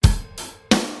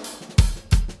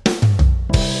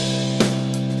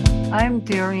I'm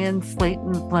Darian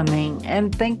Slayton Fleming,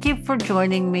 and thank you for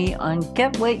joining me on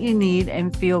Get What You Need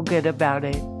and Feel Good About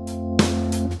It.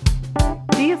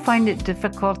 Do you find it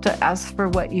difficult to ask for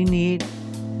what you need?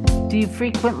 Do you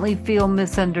frequently feel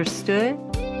misunderstood?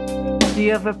 Do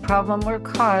you have a problem or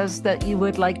cause that you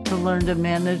would like to learn to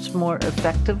manage more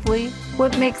effectively?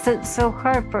 What makes it so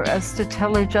hard for us to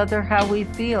tell each other how we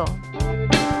feel?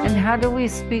 And how do we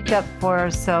speak up for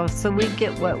ourselves so we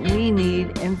get what we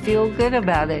need and feel good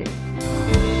about it?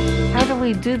 How do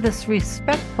we do this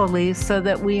respectfully so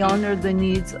that we honor the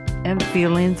needs and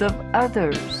feelings of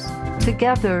others?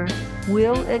 Together,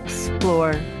 we'll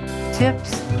explore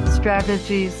tips,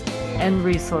 strategies, and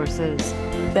resources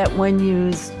that, when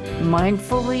used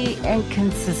mindfully and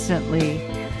consistently,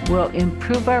 will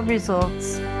improve our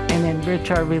results and enrich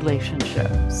our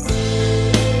relationships.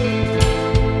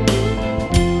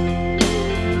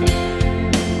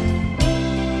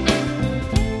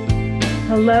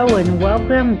 Hello and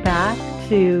welcome back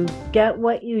to Get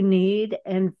What You Need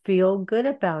and Feel Good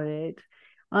About It.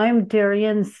 I'm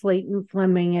Darian Slayton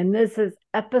Fleming, and this is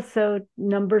episode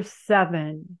number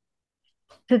 7.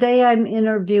 Today I'm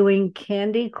interviewing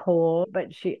Candy Cole,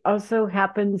 but she also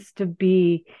happens to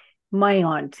be my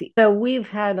auntie. So we've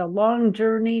had a long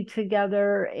journey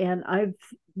together, and I've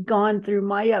gone through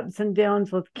my ups and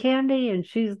downs with Candy, and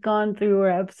she's gone through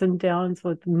her ups and downs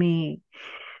with me.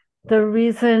 The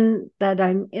reason that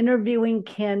I'm interviewing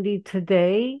Candy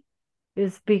today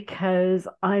is because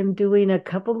I'm doing a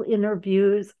couple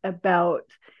interviews about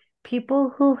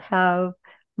people who have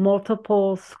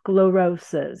multiple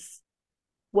sclerosis.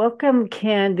 Welcome,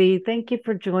 Candy. Thank you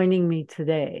for joining me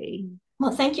today.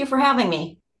 Well, thank you for having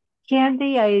me.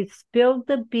 Candy, I spilled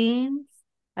the beans.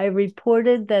 I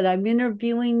reported that I'm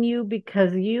interviewing you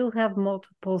because you have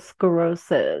multiple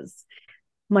sclerosis.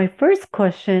 My first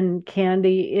question,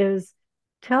 Candy, is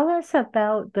tell us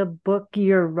about the book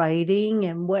you're writing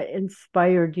and what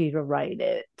inspired you to write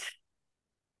it.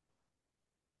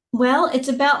 Well, it's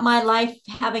about my life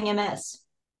having MS.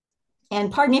 And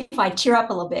pardon me if I tear up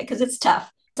a little bit because it's tough.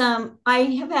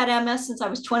 I have had MS since I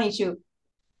was 22.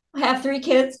 I have 3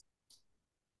 kids,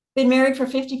 been married for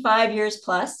 55 years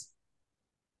plus,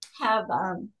 have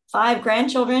 5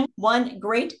 grandchildren, 1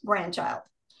 great grandchild.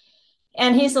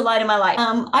 And he's the light of my life.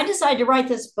 I decided to write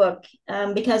this book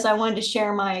because I wanted to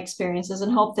share my experiences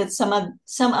and hope that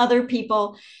some other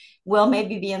people will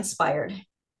maybe be inspired.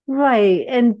 Right.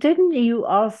 And didn't you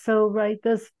also write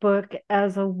this book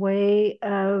as a way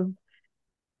of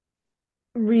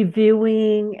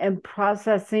reviewing and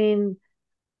processing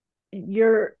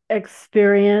your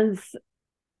experience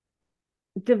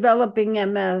developing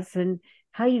MS and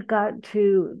how you got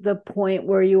to the point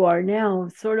where you are now,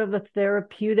 sort of a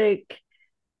therapeutic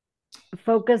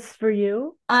focus for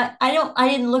you? I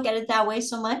didn't look at it that way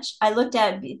so much. I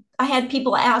had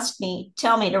people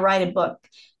tell me to write a book,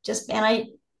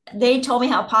 they told me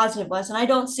how positive it was. And I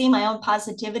don't see my own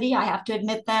positivity. I have to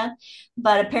admit that,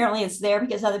 but apparently it's there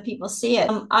because other people see it.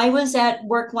 I was at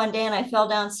work one day and I fell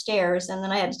downstairs, and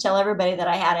then I had to tell everybody that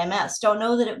I had MS. Don't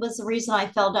know that it was the reason I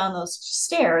fell down those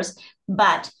stairs,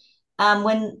 but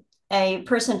when a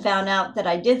person found out that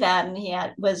I did that, and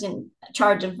was in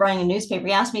charge of writing a newspaper,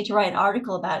 he asked me to write an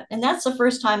article about it. And that's the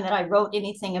first time that I wrote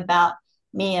anything about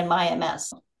me and my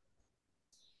MS.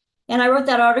 And I wrote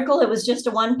that article. It was just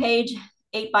a 1-page,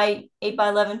 8 by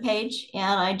 11 page.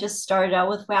 And I just started out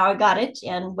with how I got it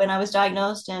and when I was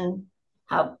diagnosed, and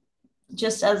how,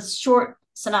 just a short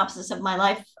synopsis of my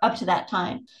life up to that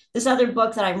time. This other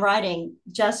book that I'm writing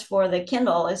just for the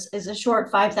Kindle is a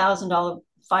short $5,000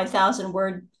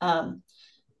 word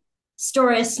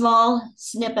story, a small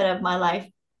snippet of my life.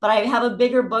 But I have a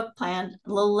bigger book planned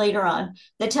a little later on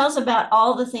that tells about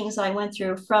all the things that I went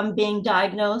through from being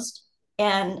diagnosed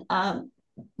and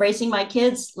raising my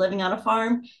kids, living on a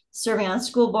farm, serving on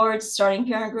school boards, starting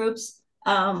parent groups,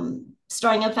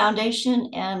 starting a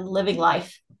foundation, and living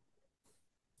life.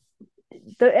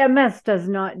 The MS does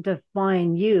not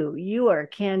define you. You are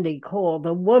Candy Cole,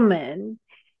 the woman,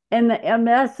 and the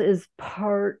MS is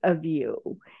part of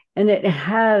you, and it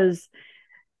has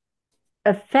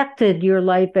affected your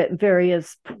life at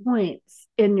various points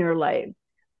in your life.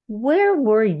 Where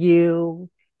were you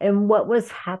and what was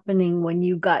happening when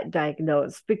you got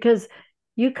diagnosed? Because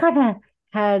you kind of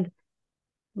had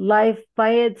life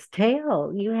by its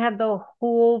tail. You had the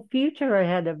whole future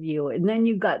ahead of you, and then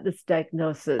you got this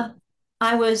diagnosis.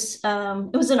 It was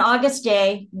an August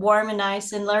day, warm and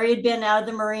nice, and Larry had been out of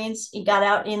the Marines. He got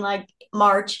out in like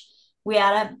March. We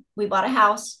bought a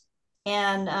house,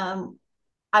 and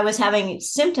I was having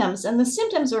symptoms, and the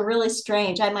symptoms were really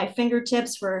strange. My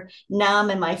fingertips were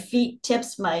numb, and my feet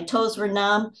tips, my toes were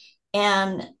numb,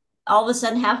 and all of a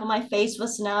sudden half of my face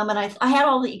was numb, and I had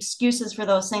all the excuses for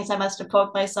those things. I must have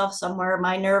poked myself somewhere.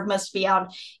 My nerve must be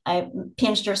out. I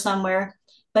pinched her somewhere.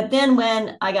 But then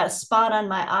when I got a spot on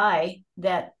my eye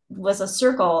that was a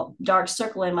circle, dark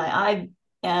circle in my eye,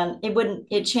 and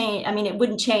it changed. I mean, it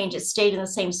wouldn't change. It stayed in the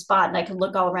same spot, and I could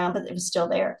look all around, but it was still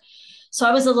there. So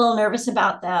I was a little nervous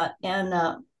about that. And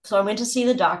so I went to see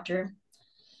the doctor,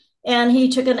 and he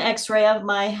took an x-ray of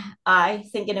my eye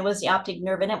thinking it was the optic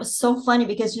nerve. And it was so funny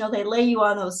because, they lay you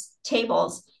on those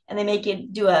tables and they make you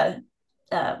do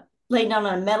lay down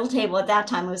on a metal table. At that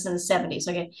time, it was in the 70s.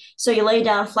 Okay. So you lay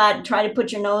down flat and try to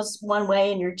put your nose one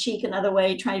way and your cheek another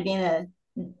way, try to be in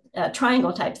a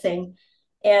triangle type thing.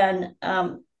 And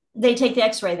they take the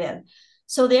x-ray then.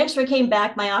 So the x-ray came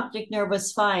back, my optic nerve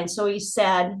was fine. So he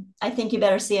said, I think you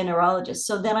better see a neurologist.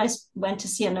 So then I went to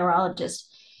see a neurologist.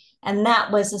 And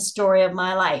that was the story of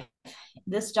my life.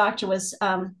 This doctor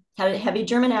had a heavy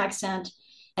German accent,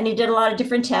 and he did a lot of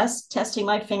different tests, testing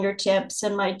my fingertips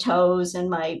and my toes,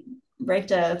 and raked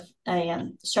a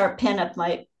sharp pin up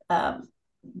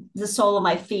the sole of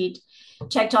my feet,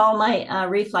 checked all my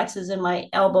reflexes in my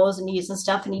elbows and knees and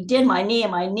stuff. And he did my knee,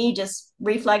 and my knee just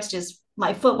reflexed,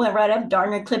 my foot went right up, darn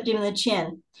near clipped him in the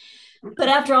chin. But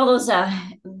after all those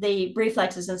the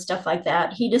reflexes and stuff like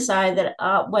that, he decided that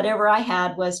whatever I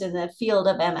had was in the field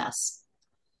of MS.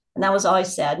 And that was all he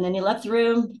said. And then he left the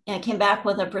room and came back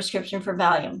with a prescription for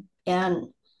Valium.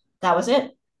 And that was it.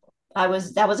 That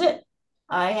was it.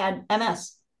 I had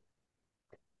MS.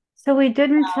 So he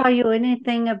didn't tell you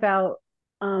anything about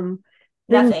things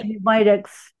Nothing. you might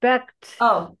expect.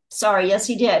 Oh, sorry. Yes,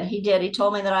 he did. He did. He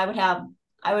told me that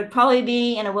I would probably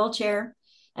be in a wheelchair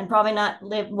and probably not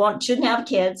shouldn't have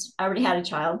kids. I already had a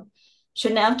child.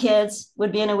 Shouldn't have kids,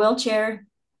 would be in a wheelchair,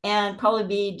 and probably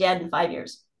be dead in 5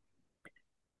 years.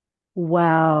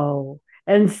 Wow.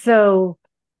 And so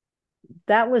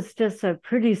that was just a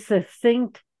pretty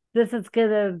succinct, this is going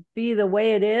to be the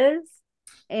way it is.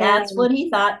 And that's what he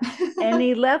thought. And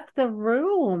he left the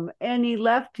room, and he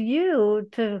left you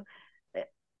to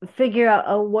figure out,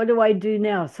 oh, what do I do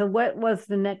now? So what was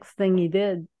the next thing he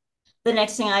did? The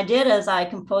next thing I did is I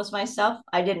composed myself.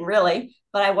 I didn't really,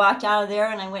 but I walked out of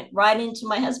there and I went right into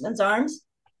my husband's arms,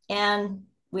 and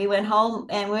we went home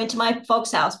and we went to my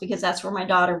folks' house because that's where my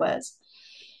daughter was.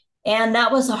 And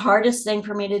that was the hardest thing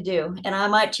for me to do. And I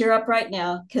might tear up right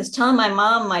now because telling my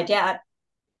mom, my dad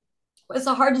was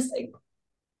the hardest thing.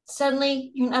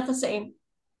 Suddenly, you're not the same.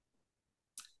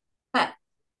 But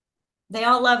they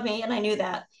all love me, and I knew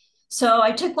that. So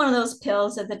I took one of those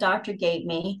pills that the doctor gave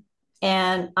me,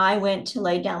 and I went to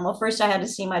lay down. Well, first I had to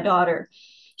see my daughter.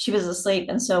 She was asleep.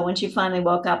 And so when she finally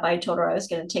woke up, I told her I was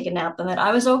going to take a nap and that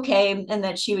I was okay and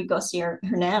that she would go see her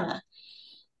Nana.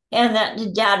 And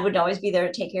that dad would always be there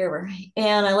to take care of her.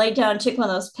 And I laid down, took one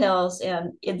of those pills,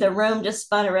 and the room just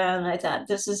spun around. And I thought,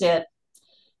 this is it.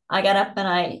 I got up and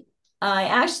I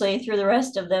actually threw the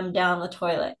rest of them down the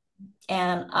toilet.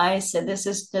 And I said, this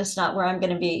is just not where I'm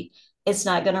going to be. It's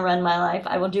not going to run my life.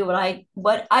 I will do what I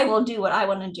will do what I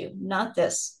want to do, not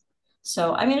this.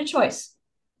 So I made a choice.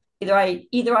 Either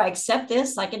I accept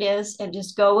this like it is and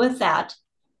just go with that,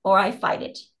 or I fight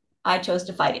it. I chose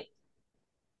to fight it.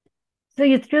 So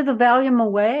you threw the Valium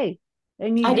away,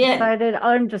 and you decided, did.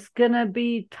 I'm just going to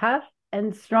be tough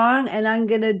and strong, and I'm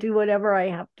going to do whatever I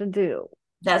have to do.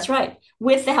 That's right.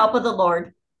 With the help of the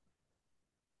Lord.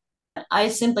 I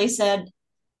simply said,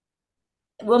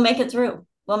 we'll make it through.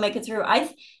 We'll make it through.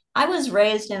 I was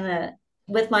raised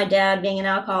with my dad being an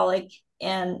alcoholic,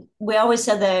 and we always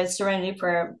said the serenity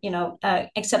prayer,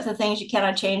 accept the things you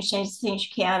cannot change the things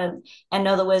you can, and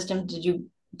know the wisdom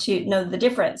to know the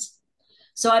difference.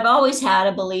 So I've always had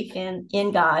a belief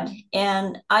in God,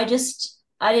 and I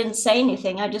didn't say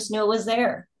anything. I just knew it was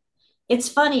there. It's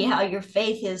funny how your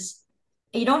faith is,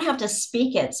 you don't have to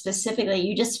speak it specifically.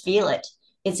 You just feel it.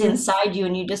 It's inside you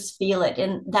and you just feel it.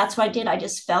 And that's what I did. I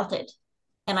just felt it.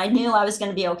 And I knew I was going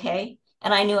to be okay.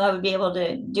 And I knew I would be able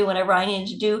to do whatever I needed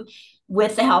to do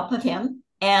with the help of him.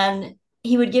 And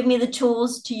he would give me the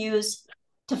tools to use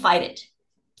to fight it.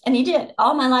 And he did.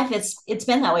 All my life, it's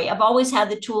been that way. I've always had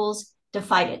the tools to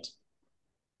fight it.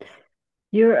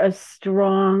 You're a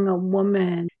strong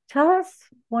woman. Tell us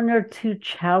one or two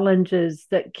challenges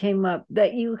that came up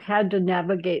that you had to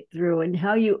navigate through and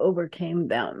how you overcame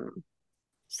them.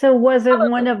 So was it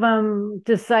one of them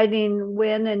deciding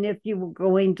when and if you were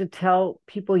going to tell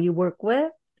people you work with?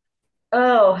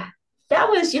 Oh,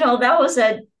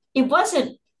 it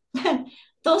wasn't,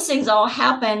 those things all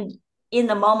happened in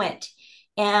the moment.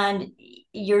 And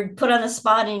you're put on the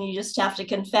spot and you just have to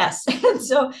confess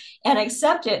and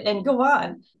accept it and go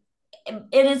on. And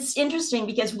it's interesting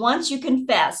because once you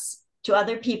confess, to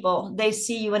other people, they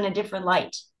see you in a different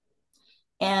light.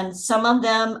 And some of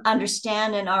them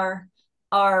understand and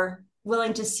are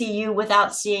willing to see you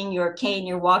without seeing your cane,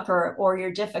 your walker, or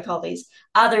your difficulties.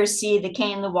 Others see the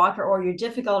cane, the walker, or your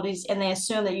difficulties, and they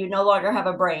assume that you no longer have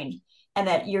a brain and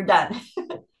that you're done.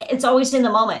 It's always in the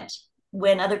moment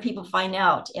when other people find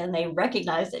out and they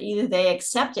recognize that either they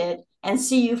accept it and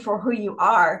see you for who you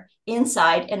are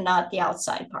inside and not the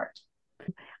outside part.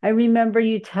 I remember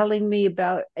you telling me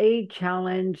about a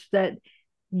challenge that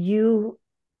you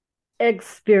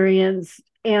experienced,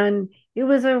 and it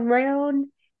was around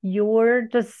your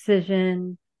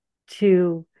decision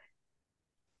to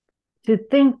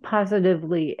think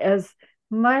positively as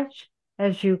much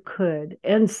as you could.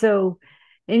 And so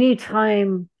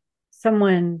anytime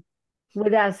someone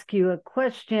would ask you a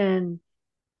question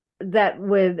that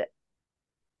would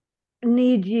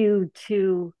need you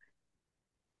to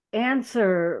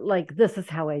answer like, this is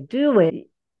how I do it,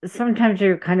 sometimes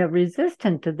you're kind of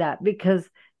resistant to that because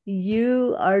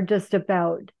you are just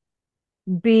about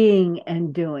being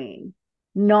and doing,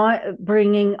 not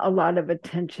bringing a lot of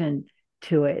attention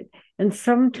to it. And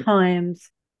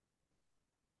sometimes,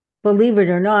 believe it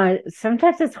or not,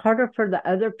 sometimes it's harder for the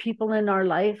other people in our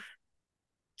life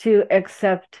to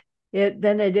accept it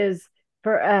than it is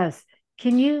for us.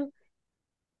 Can you,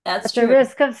 That's at the true.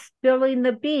 risk of spilling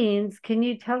the beans, can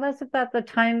you tell us about the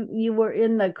time you were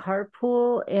in the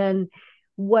carpool and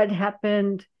what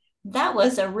happened? That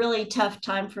was a really tough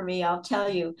time for me, I'll tell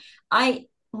you. I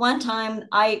One time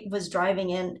I was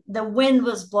driving and the wind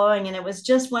was blowing and it was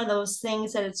just one of those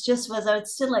things that it's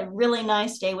still a really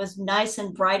nice day. It was nice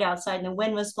and bright outside and the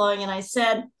wind was blowing. And I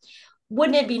said,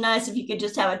 wouldn't it be nice if you could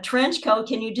just have a trench coat?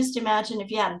 Can you just imagine if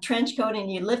you had a trench coat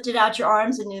and you lifted out your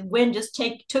arms and the wind just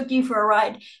took you for a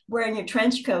ride wearing your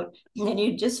trench coat and then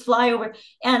you just fly over?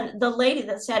 And the lady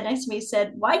that sat next to me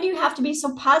said, why do you have to be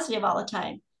so positive all the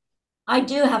time? I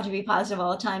do have to be positive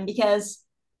all the time because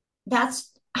that's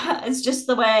it's just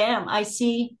the way I am. I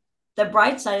see the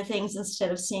bright side of things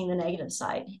instead of seeing the negative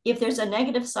side. If there's a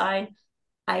negative side,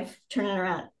 I've turned it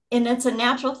around. And it's a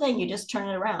natural thing. You just turn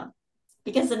it around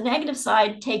because the negative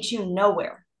side takes you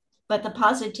nowhere, but the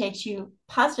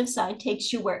positive side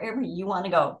takes you wherever you want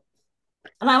to go.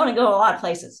 And I want to go a lot of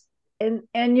places.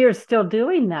 And you're still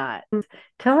doing that.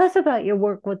 Tell us about your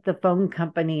work with the phone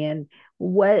company and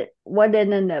what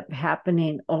ended up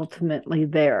happening ultimately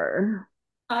there.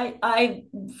 I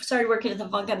started working at the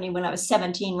phone company when I was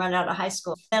 17, run out of high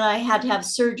school. And I had to have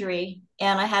surgery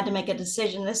and I had to make a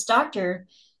decision. This doctor,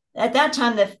 at that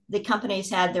time, the companies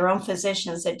had their own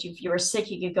physicians that if you were sick,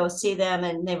 you could go see them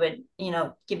and they would,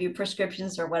 give you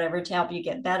prescriptions or whatever to help you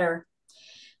get better.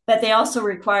 But they also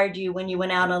required you when you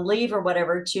went out on leave or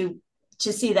whatever to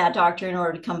see that doctor in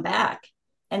order to come back.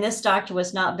 And this doctor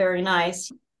was not very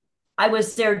nice. I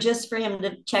was there just for him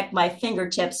to check my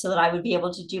fingertips so that I would be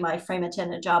able to do my frame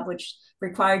attendant job, which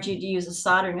required you to use a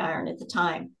soldering iron at the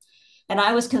time. And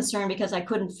I was concerned because I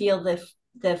couldn't feel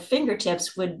the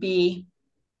fingertips could be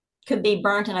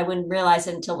burnt and I wouldn't realize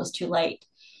it until it was too late.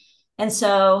 And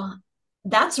so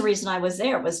that's the reason I was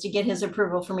there, was to get his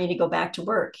approval for me to go back to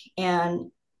work. And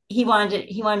he wanted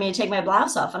me to take my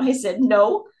blouse off. And I said,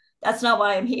 no, that's not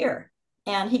why I'm here.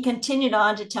 And he continued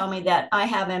on to tell me that I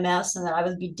have MS and that I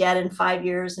would be dead in 5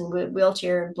 years and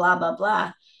wheelchair and blah, blah,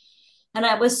 blah. And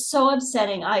I was so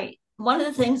upsetting. One of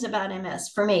the things about MS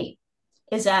for me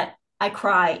is that I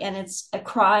cry, and it's a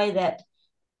cry that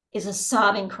is a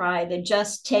sobbing cry that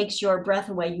just takes your breath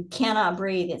away. You cannot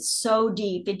breathe. It's so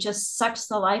deep. It just sucks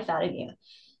the life out of you.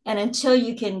 And until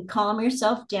you can calm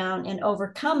yourself down and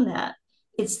overcome that,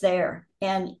 it's there.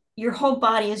 And your whole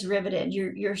body is riveted.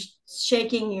 You're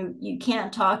shaking. You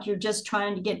can't talk. You're just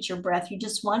trying to get your breath. You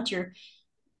just want your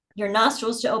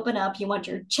nostrils to open up. You want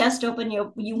your chest open.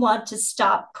 You want to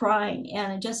stop crying,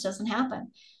 and it just doesn't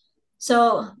happen.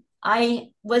 So I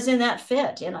was in that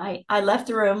fit, and I left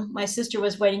the room. My sister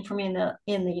was waiting for me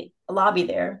in the lobby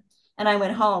there, and I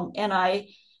went home. And I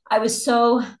was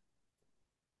so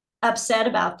upset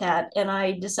about that, and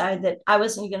I decided that I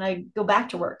wasn't going to go back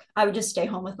to work. I would just stay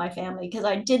home with my family because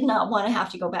I did not want to have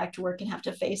to go back to work and have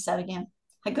to face that again.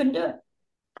 I couldn't do it.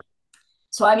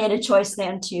 So I made a choice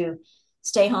then to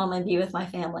stay home and be with my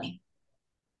family.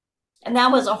 And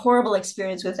that was a horrible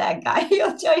experience with that guy.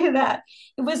 I'll tell you that.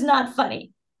 It was not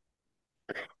funny.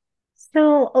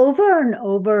 So over and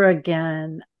over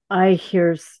again, I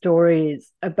hear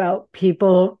stories about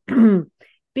people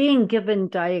being given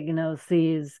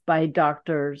diagnoses by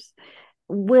doctors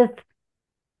with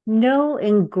no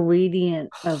ingredient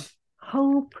of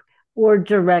hope or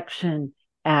direction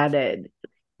added.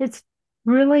 It's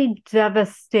really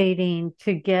devastating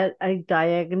to get a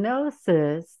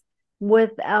diagnosis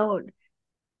without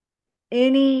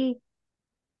any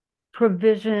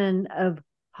provision of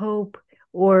hope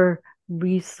or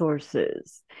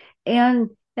resources. And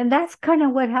that's kind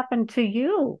of what happened to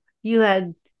you. You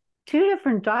had two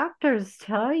different doctors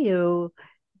tell you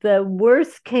the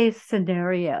worst case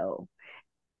scenario,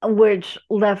 which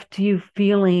left you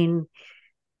feeling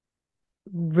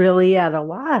really at a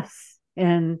loss.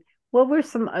 And what were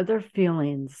some other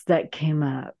feelings that came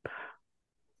up?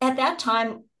 At that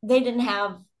time, they didn't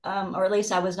have, or at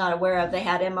least I was not aware of, they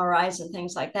had MRIs and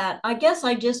things like that. I guess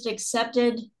I just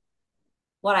accepted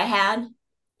what I had,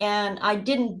 and I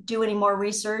didn't do any more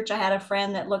research. I had a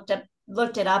friend that looked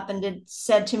it up and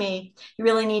said to me, you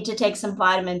really need to take some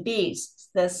vitamin B's,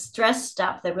 the stress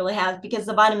stuff that really has, because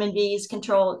the vitamin B's can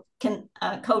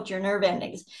coat your nerve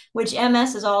endings, which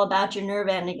MS is all about your nerve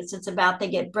endings. It's about they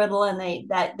get brittle and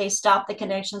they stop the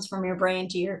connections from your brain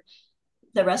to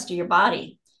the rest of your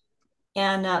body.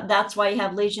 And that's why you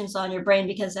have lesions on your brain,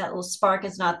 because that little spark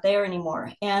is not there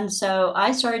anymore. And so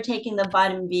I started taking the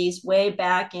vitamin B's way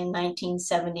back in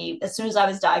 1970, as soon as I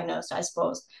was diagnosed, I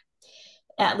suppose,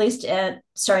 at least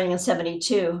starting in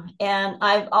 72. And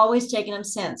I've always taken them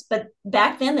since. But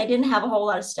back then, they didn't have a whole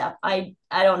lot of stuff. I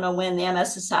don't know when the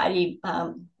MS Society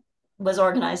was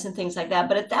organized and things like that.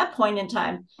 But at that point in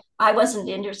time, I wasn't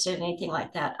interested in anything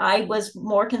like that. I was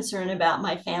more concerned about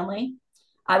my family.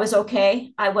 I was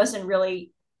okay. I wasn't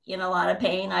really in a lot of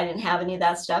pain. I didn't have any of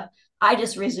that stuff. I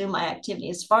just resumed my activity.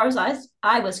 As far as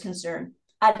I was concerned,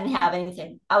 I didn't have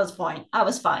anything. I was fine. I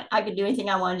was fine. I could do anything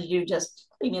I wanted to do. Just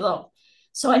leave me alone.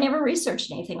 So I never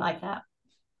researched anything like that.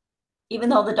 Even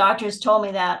though the doctors told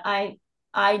me that,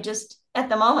 I just, at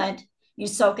the moment, you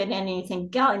soak it in and you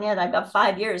think, golly, Ned, I've got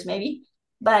 5 years maybe.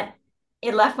 But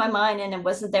it left my mind and it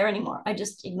wasn't there anymore. I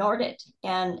just ignored it.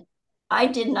 And I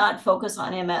did not focus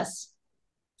on MS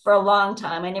for a long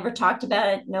time. I never talked about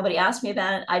it. Nobody asked me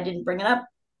about it. I didn't bring it up.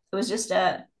 It was just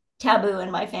a taboo in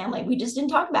my family. We just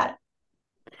didn't talk about it.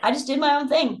 I just did my own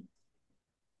thing.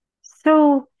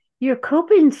 So, your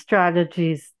coping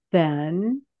strategies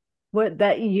then, what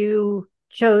that you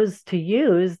chose to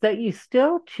use, that you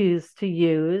still choose to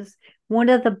use, one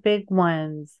of the big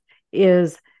ones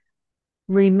is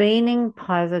remaining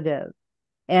positive.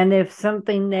 And if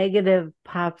something negative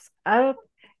pops up,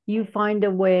 you find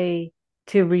a way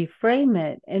to reframe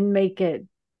it and make it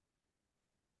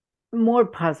more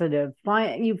positive.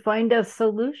 You find a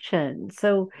solution.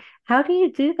 So, how do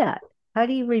you do that? How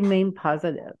do you remain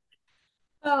positive?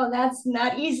 Oh, that's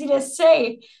not easy to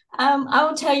say. I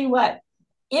will tell you what,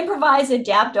 improvise,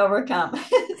 adapt, overcome.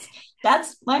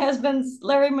 That's my husband's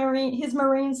Larry Marine, his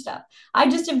Marine stuff. I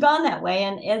just have gone that way.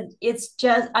 And it's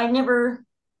just, I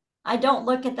don't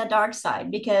look at the dark side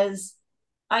because,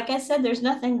 like I said, there's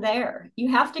nothing there.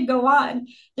 You have to go on.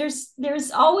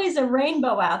 There's always a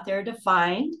rainbow out there to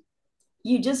find.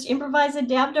 You just improvise,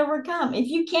 adapt, overcome. If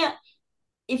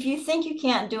you think you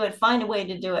can't do it, find a way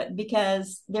to do it,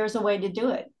 because there's a way to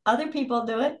do it. Other people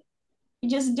do it. You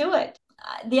just do it.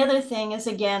 The other thing is,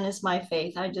 again, is my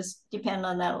faith. I just depend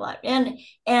on that a lot. And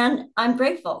I'm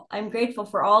grateful. I'm grateful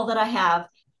for all that I have.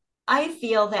 I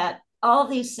feel that all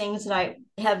these things that I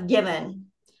have given,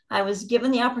 I was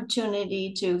given the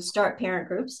opportunity to start parent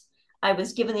groups. I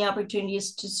was given the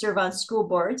opportunities to serve on school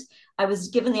boards. I was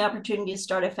given the opportunity to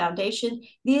start a foundation.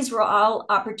 These were all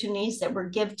opportunities that were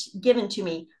given to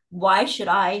me. Why should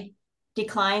I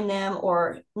decline them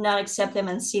or not accept them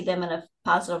and see them in a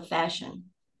positive fashion?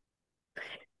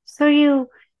 So you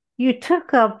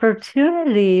took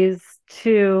opportunities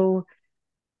to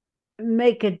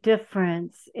make a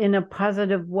difference in a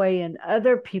positive way in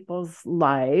other people's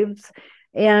lives.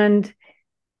 And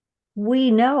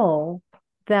we know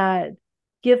that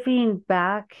giving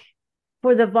back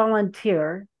for the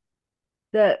volunteer,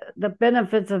 the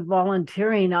benefits of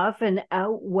volunteering often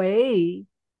outweigh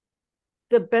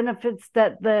the benefits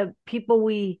that the people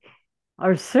we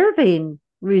are serving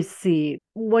receive.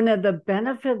 One of the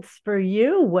benefits for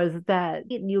you was that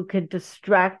you could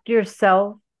distract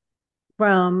yourself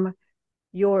from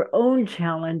your own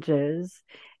challenges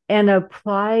and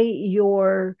apply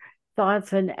your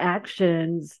thoughts and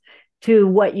actions to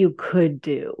what you could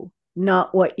do,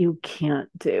 not what you can't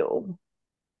do.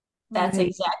 That's Right.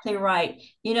 exactly right.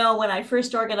 When I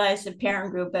first organized a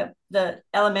parent group at the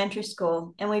elementary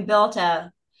school and we built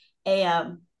a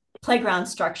playground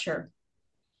structure,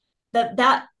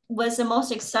 that was the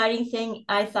most exciting thing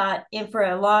I thought in for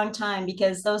a long time,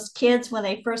 because those kids, when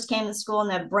they first came to school and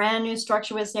that brand new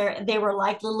structure was there, they were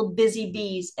like little busy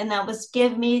bees. And that was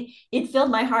it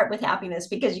filled my heart with happiness,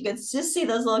 because you could just see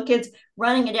those little kids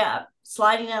running it up,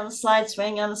 sliding down the slides,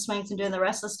 swinging on the swings, and doing the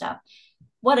rest of the stuff.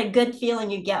 What a good feeling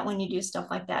you get when you do stuff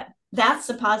like that. That's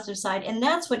the positive side. And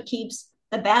that's what keeps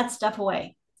the bad stuff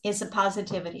away, is the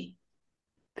positivity.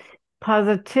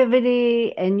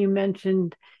 Positivity, and you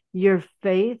mentioned your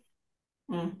faith,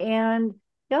 Mm. and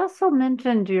you also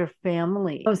mentioned your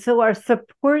family. So our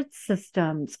support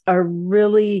systems are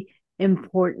really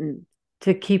important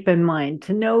to keep in mind,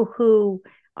 to know who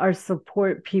our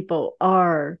support people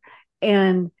are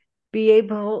and be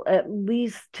able at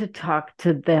least to talk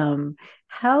to them.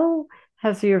 How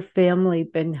has your family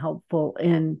been helpful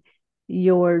in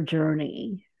your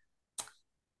journey?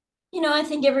 I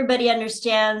think everybody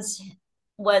understands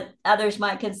what others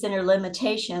might consider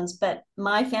limitations, but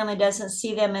my family doesn't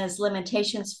see them as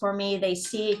limitations for me. They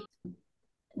see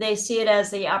it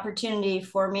as the opportunity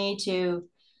for me to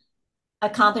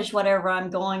accomplish whatever I'm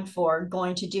going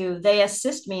to do. They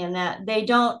assist me in that. They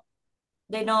don't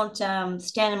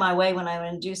stand in my way when I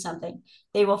want to do something.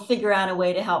 They will figure out a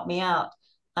way to help me out.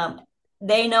 Um,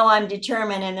 they know I'm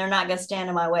determined and they're not going to stand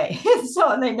in my way.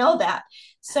 So they know that.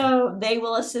 So they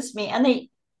will assist me, and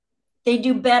they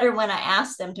do better when I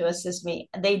ask them to assist me.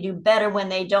 They do better when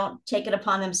they don't take it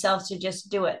upon themselves to just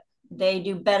do it. They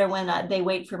do better when they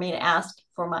wait for me to ask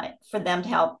for them to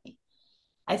help me.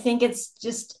 I think it's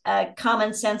just a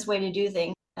common sense way to do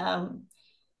things.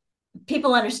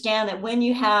 People understand that when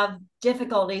you have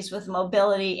difficulties with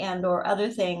mobility and or other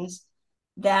things,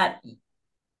 that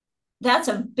that's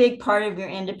a big part of your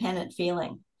independent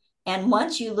feeling. And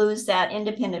once you lose that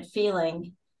independent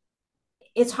feeling,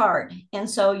 it's hard. And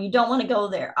so you don't want to go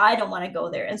there. I don't want to go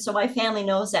there. And so my family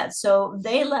knows that. So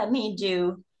they let me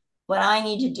do what I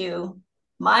need to do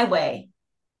my way.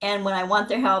 And when I want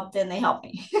their help, then they help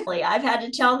me. I've had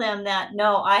to tell them that,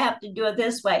 no, I have to do it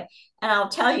this way. And I'll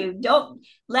tell you, don't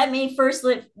let me first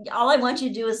lift. All I want you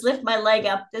to do is lift my leg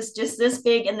up just this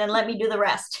big, and then let me do the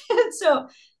rest. So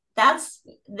that's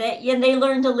that. And they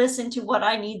learn to listen to what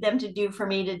I need them to do for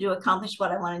me to accomplish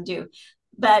what I want to do.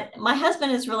 But my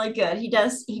husband is really good. He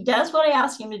does what I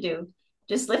ask him to do.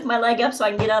 Just lift my leg up so I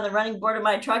can get on the running board of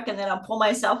my truck, and then I'll pull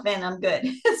myself in. I'm good.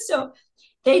 So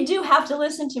they do have to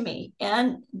listen to me,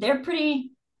 and they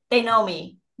know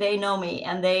me. They know me,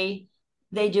 and they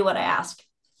do what I ask.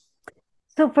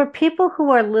 So, for people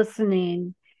who are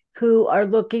listening, who are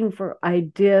looking for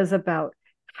ideas about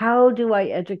how do I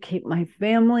educate my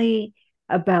family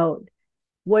about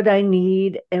what I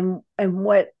need and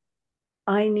what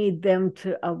I need them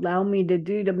to allow me to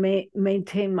do to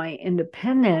maintain my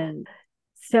independence,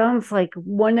 sounds like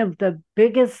one of the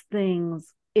biggest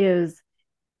things is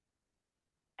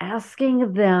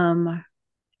asking them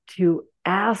to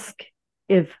ask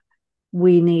if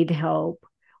we need help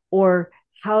or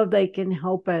how they can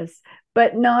help us,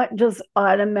 but not just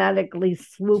automatically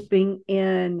swooping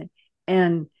in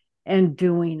and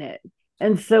doing it.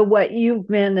 And so what you've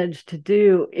managed to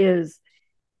do is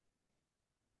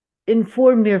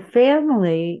inform your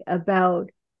family about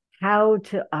how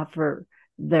to offer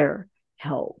their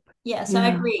help. Yes, I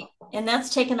Yeah. agree. And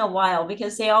that's taken a while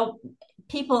because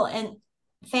people and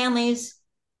families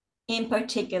in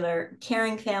particular,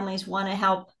 caring families want to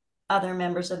help other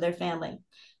members of their family.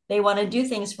 They want to do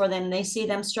things for them. They see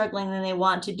them struggling and they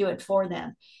want to do it for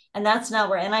them. And that's not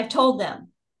where, and I've told them,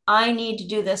 I need to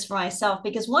do this for myself,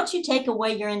 because once you take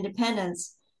away your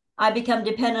independence, I become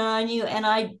dependent on you. And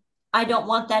I don't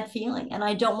want that feeling. And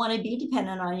I don't want to be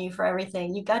dependent on you for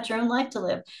everything. You've got your own life to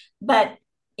live. But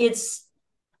it's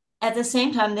at the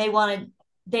same time, they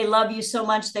love you so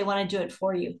much, they want to do it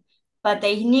for you. But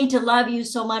they need to love you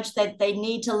so much that they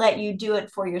need to let you do it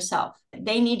for yourself.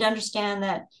 They need to understand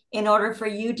that in order for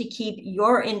you to keep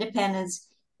your independence,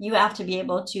 you have to be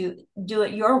able to do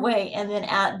it your way, and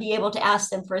then be able to ask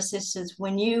them for assistance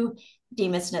when you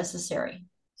deem it's necessary.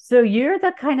 So you're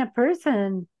the kind of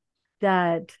person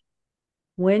that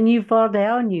when you fall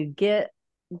down, you get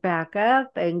back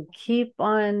up and keep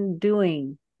on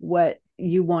doing what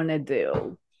you want to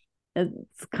do.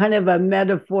 It's kind of a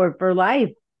metaphor for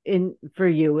life in for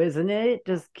you, isn't it?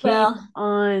 Just keep Well,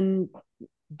 on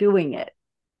doing it.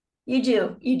 you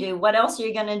do. What else are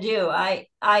you going to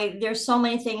do? There's so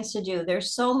many things to do.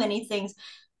 There's so many things.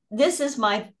 This is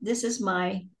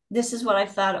what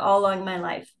I've thought all along my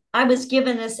life. I was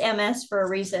given this MS for a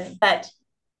reason, but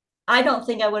I don't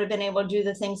think I would have been able to do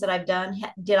the things that I've done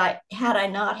had I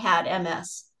not had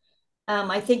MS.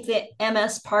 I think the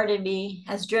MS part of me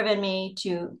has driven me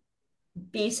to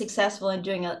be successful in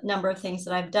doing a number of things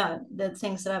that I've done, the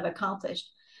things that I've accomplished,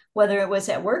 whether it was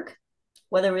at work,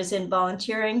 whether it was in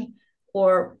volunteering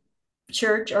or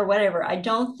church or whatever. I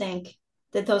don't think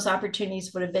that those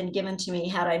opportunities would have been given to me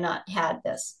had I not had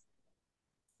this.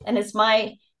 And as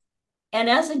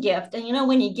a gift, and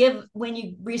when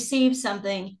you receive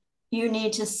something, you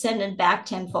need to send it back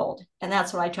tenfold. And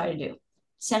that's what I try to do.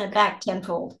 Send it back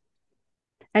tenfold.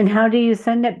 And how do you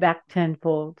send it back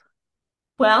tenfold?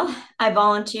 Well, I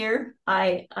volunteer.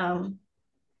 I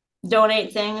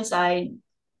donate things. I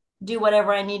do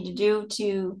whatever I need to do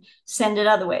to send it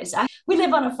other ways. We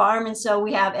live on a farm, and so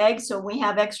we have eggs. So when we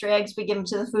have extra eggs, we give them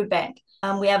to the food bank.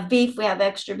 We have beef. We have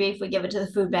extra beef. We give it to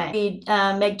the food bank. We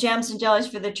make jams and jellies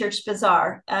for the church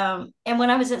bazaar. And when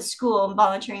I was at school and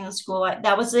volunteering in school,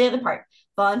 that was the other part.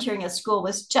 Volunteering at school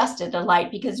was just a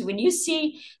delight, because when you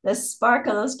see the spark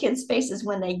on those kids' faces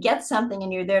when they get something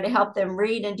and you're there to help them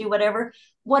read and do whatever,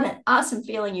 what an awesome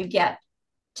feeling you get.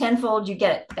 Tenfold, you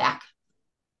get it back.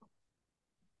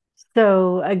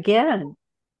 So again,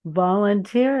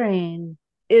 volunteering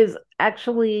is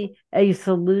actually a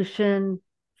solution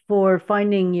for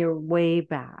finding your way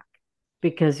back,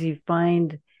 because you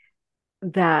find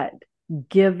that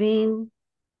giving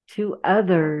to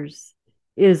others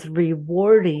is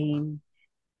rewarding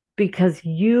because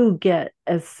you get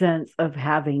a sense of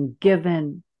having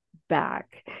given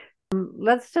back.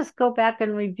 Let's just go back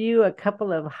and review a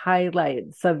couple of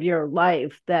highlights of your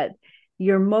life that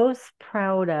you're most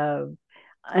proud of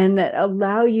and that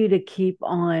allow you to keep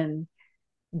on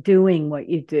doing what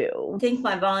you do. I think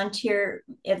my volunteer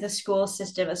at the school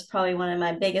system is probably one of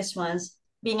my biggest ones.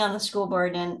 Being on the school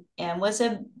board and was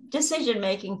a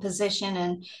decision-making position.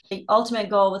 And the ultimate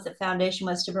goal with the foundation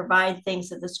was to provide things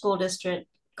that the school district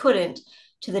couldn't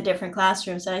to the different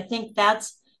classrooms. And I think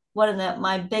that's one of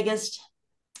my biggest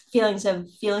feelings of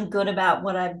feeling good about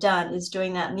what I've done, is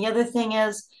doing that. And the other thing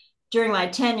is, during my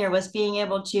tenure, was being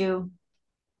able to,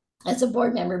 as a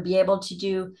board member, be able to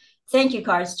do thank you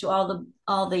cards to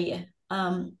all the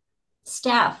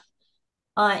staff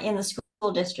in the school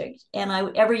district.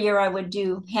 And every year I would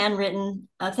do handwritten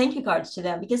thank you cards to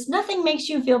them, because nothing makes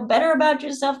you feel better about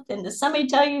yourself than to somebody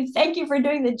tell you thank you for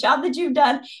doing the job that you've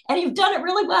done, and you've done it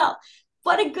really well.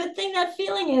 What a good thing that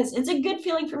feeling is. It's a good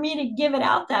feeling for me to give it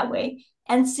out that way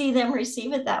and see them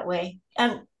receive it that way.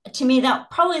 And to me, that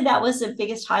was the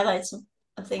biggest highlights of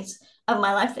things of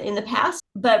my life in the past.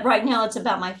 But right now it's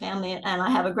about my family, and I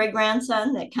have a great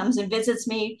grandson that comes and visits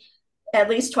me at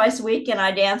least twice a week, and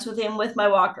I dance with him with my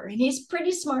walker, and he's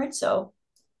pretty smart, so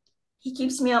he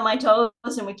keeps me on my toes,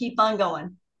 and we keep on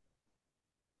going.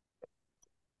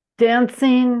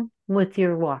 Dancing with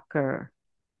your walker.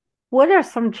 What are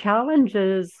some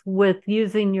challenges with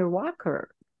using your walker?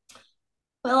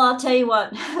 Well, I'll tell you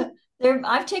what,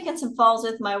 I've taken some falls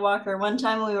with my walker. One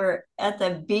time we were at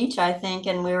the beach, I think,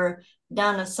 and we were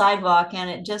down a sidewalk, and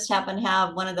it just happened to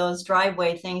have one of those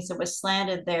driveway things that was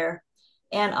slanted there.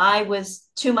 And I was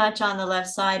too much on the left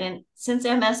side. And since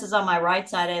MS is on my right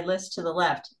side, I list to the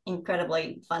left.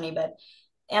 Incredibly funny,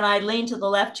 and I leaned to the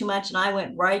left too much, and I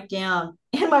went right down,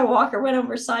 and my walker went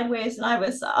over sideways, and I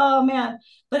was, oh man.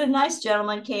 But a nice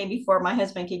gentleman came before my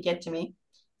husband could get to me,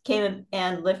 came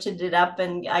and lifted it up,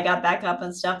 and I got back up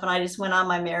and stuff, and I just went on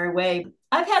my merry way.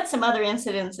 I've had some other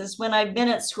incidences when I've been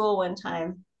at school one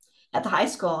time at the high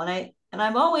school, and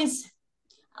I'm always,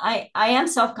 I am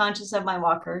self-conscious of my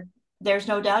walker. There's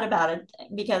no doubt about it,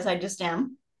 because I just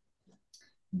am.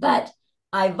 But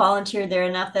I volunteered there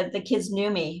enough that the kids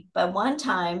knew me. But one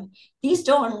time, these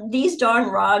darn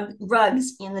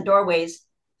rugs in the doorways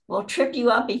will trip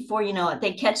you up before you know it.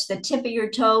 They catch the tip of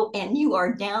your toe, and you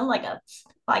are down like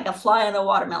a fly on a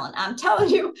watermelon. I'm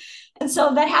telling you. And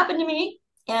so that happened to me,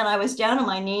 and I was down on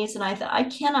my knees, and I thought, I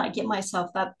cannot get myself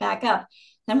back up.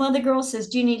 And one of the girls says,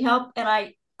 "Do you need help?"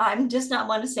 And I'm just not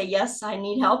one to say, yes, I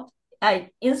need help. I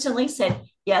instantly said,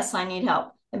 yes, I need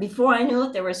help. And before I knew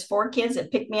it, there was 4 kids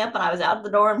that picked me up, and I was out the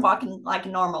door and walking like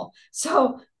normal.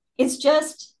 So it's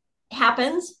just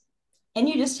happens, and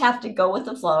you just have to go with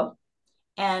the flow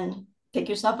and pick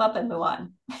yourself up and move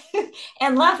on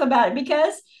and laugh about it,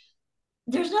 because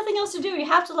there's nothing else to do. You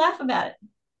have to laugh about it.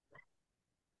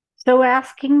 So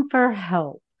asking for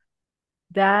help,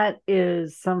 that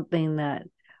is something that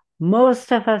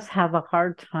most of us have a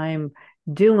hard time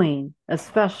doing,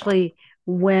 especially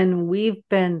when we've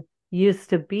been used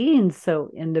to being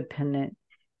so independent.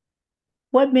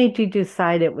 What made you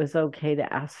decide it was okay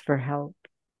to ask for help?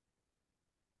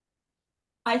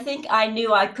 I think I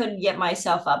knew I couldn't get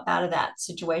myself up out of that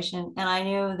situation. And I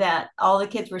knew that all the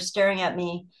kids were staring at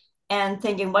me and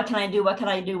thinking, what can I do? What can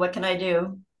I do? What can I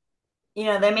do? You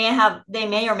know, they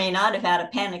may or may not have had a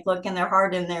panic look in their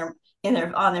heart,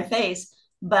 on their face,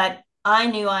 but I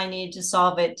knew I needed to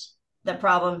solve the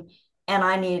problem, and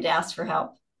I needed to ask for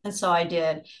help. And so I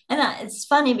did. And it's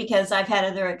funny, because I've had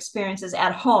other experiences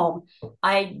at home.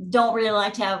 I don't really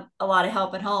like to have a lot of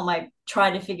help at home. I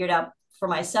try to figure it out for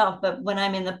myself. But when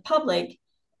I'm in the public,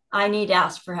 I need to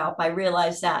ask for help. I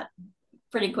realized that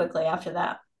pretty quickly after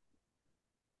that.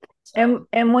 So,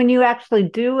 And when you actually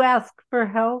do ask for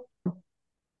help,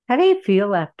 how do you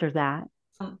feel after that?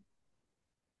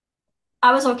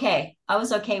 I was okay. I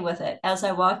was okay with it. As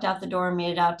I walked out the door and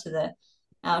made it out to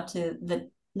the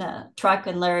truck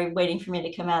and Larry waiting for me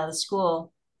to come out of the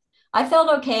school, I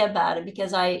felt okay about it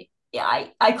because I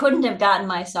couldn't have gotten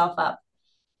myself up,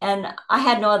 and I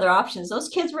had no other options. Those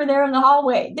kids were there in the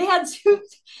hallway. They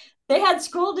had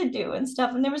school to do and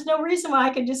stuff, and there was no reason why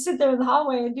I could just sit there in the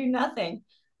hallway and do nothing.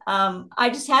 I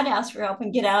just had to ask for help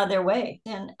and get out of their way.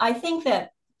 And I think that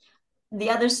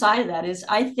the other side of that is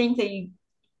I think that you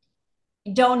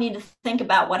don't need to think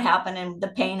about what happened and the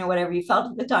pain or whatever you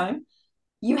felt at the time.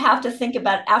 You have to think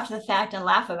about it after the fact and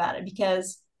laugh about it,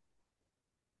 because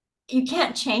you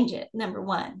can't change it, number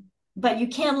one, but you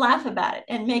can laugh about it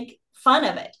and make fun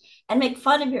of it and make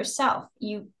fun of yourself.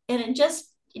 And it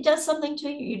does something to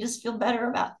you. You just feel better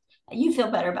about you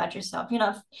feel better about yourself.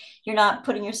 You're not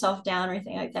putting yourself down or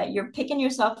anything like that. You're picking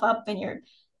yourself up and you're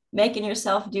making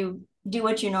yourself do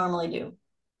what you normally do.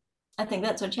 I think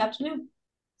that's what you have to do.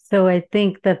 So I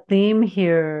think the theme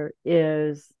here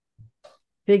is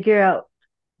figure out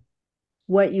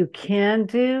what you can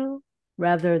do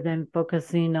rather than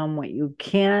focusing on what you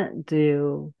can't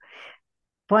do.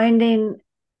 Finding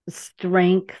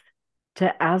strength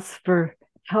to ask for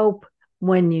help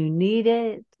when you need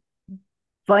it.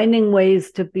 Finding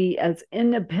ways to be as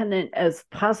independent as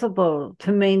possible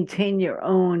to maintain your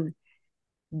own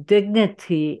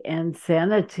dignity and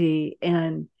sanity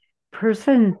and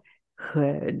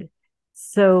personhood.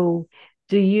 So,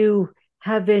 do you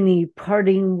have any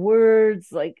parting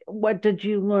words? Like, what did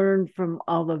you learn from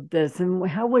all of this? And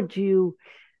how would you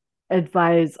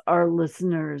advise our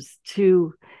listeners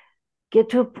to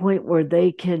get to a point where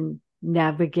they can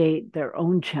navigate their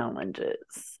own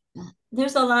challenges?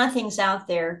 There's a lot of things out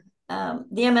there.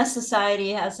 The MS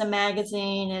Society has a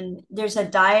magazine, and there's a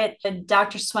diet.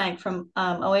 Dr. Swank from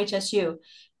OHSU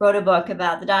wrote a book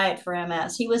about the diet for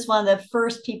MS. He was one of the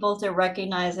first people to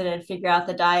recognize it and figure out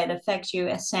the diet affects you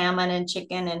as salmon and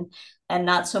chicken and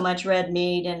not so much red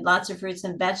meat and lots of fruits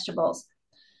and vegetables.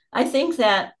 I think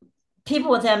that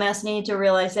people with MS need to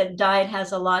realize that diet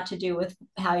has a lot to do with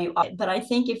how you are. But I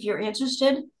think if you're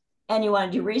interested and you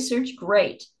want to do research,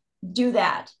 great, do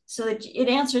that so that it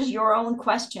answers your own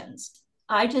questions.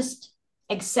 I just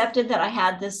accepted that I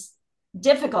had this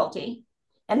difficulty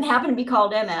and it happened to be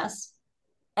called MS,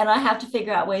 and I have to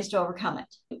figure out ways to overcome it.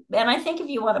 And I think if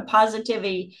you want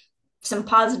some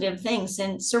positive things,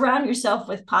 and surround yourself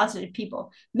with positive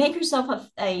people, make yourself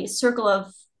a circle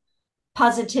of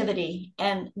positivity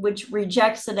and which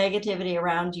rejects the negativity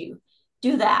around you.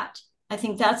 Do that. I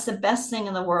think that's the best thing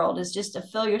in the world, is just to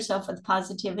fill yourself with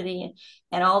positivity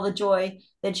and all the joy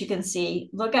that you can see.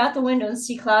 Look out the window and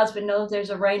see clouds, but know that there's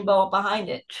a rainbow behind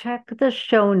it. Check the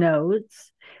show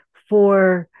notes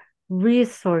for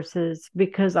resources,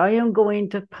 because I am going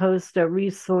to post a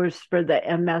resource for the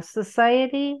MS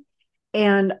Society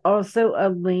and also a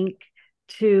link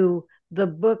to the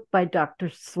book by Dr.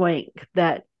 Swank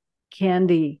that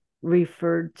Candy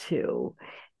referred to.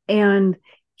 And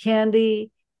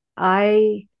Candy,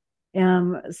 I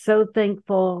am so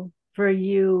thankful for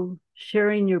you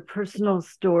sharing your personal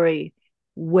story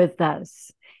with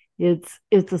us. It's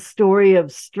a story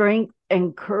of strength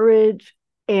and courage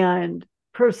and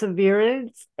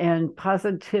perseverance and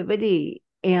positivity.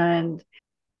 And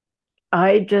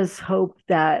I just hope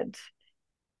that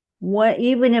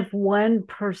even if one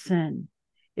person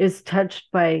is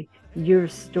touched by your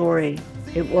story,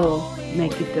 it will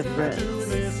make a difference.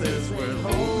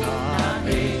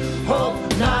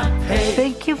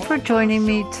 Thank you for joining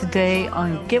me today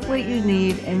on Get What You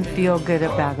Need and Feel Good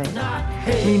About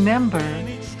It. Remember,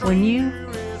 when you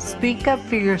speak up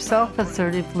for yourself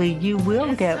assertively, you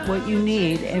will get what you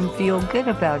need and feel good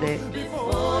about it.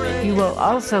 You will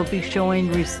also be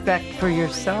showing respect for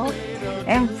yourself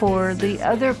and for the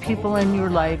other people in your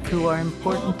life who are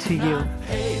important to you.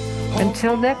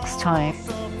 Until next time,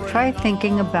 try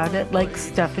thinking about it like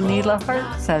Stephanie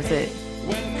LaHart says it.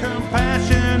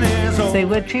 Say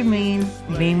what you mean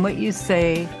what you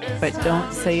say, but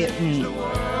don't say it mean.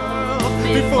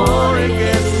 Before it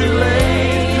gets too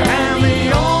late, and the